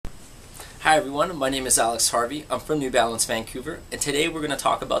Hi everyone, my name is Alex Harvey. I'm from New Balance Vancouver, and today we're going to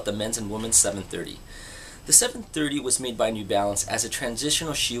talk about the men's and women's 730. The 730 was made by New Balance as a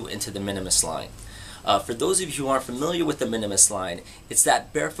transitional shoe into the Minimus line. For those of you who aren't familiar with the Minimus line, it's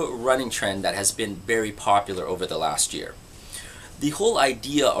that barefoot running trend that has been very popular over the last year. The whole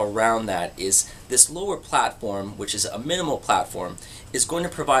idea around that is this lower platform, which is a minimal platform, is going to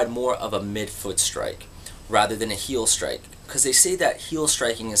provide more of a midfoot strike rather than a heel strike, because they say that heel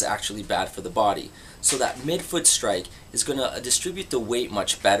striking is actually bad for the body. So that midfoot strike is going to distribute the weight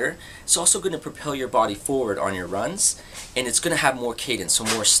much better. It's also going to propel your body forward on your runs, and it's going to have more cadence, so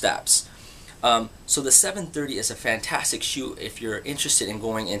more steps. So the 730 is a fantastic shoe if you're interested in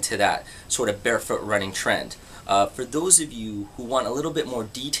going into that sort of barefoot running trend. For those of you who want a little bit more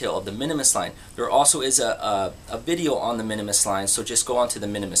detail of the Minimus line, there also is a video on the Minimus line, so just go onto the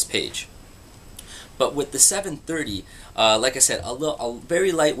Minimus page. But with the 730, like I said, a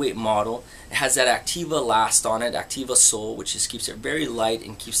very lightweight model. It has that Activa Last on it, Activa sole, which just keeps it very light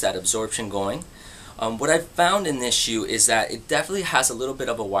and keeps that absorption going. What I've found in this shoe is that it definitely has a little bit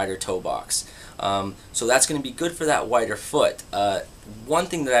of a wider toe box. So that's going to be good for that wider foot. One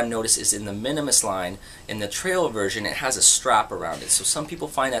thing that I've noticed is in the Minimus line, in the trail version, it has a strap around it. So some people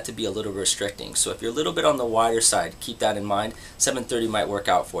find that to be a little restricting. So if you're a little bit on the wider side, keep that in mind. 730 might work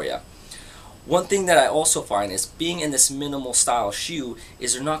out for you. One thing that I also find is being in this minimal style shoe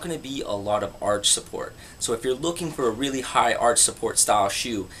is there's not going to be a lot of arch support. So if you're looking for a really high arch support style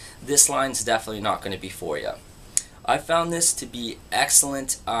shoe, this line's definitely not going to be for you. I found this to be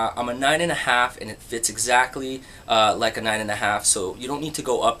excellent. I'm a 9.5 and it fits exactly like a 9.5, so you don't need to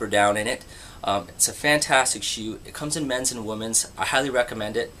go up or down in it. It's a fantastic shoe. It comes in men's and women's. I highly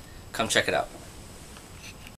recommend it. Come check it out.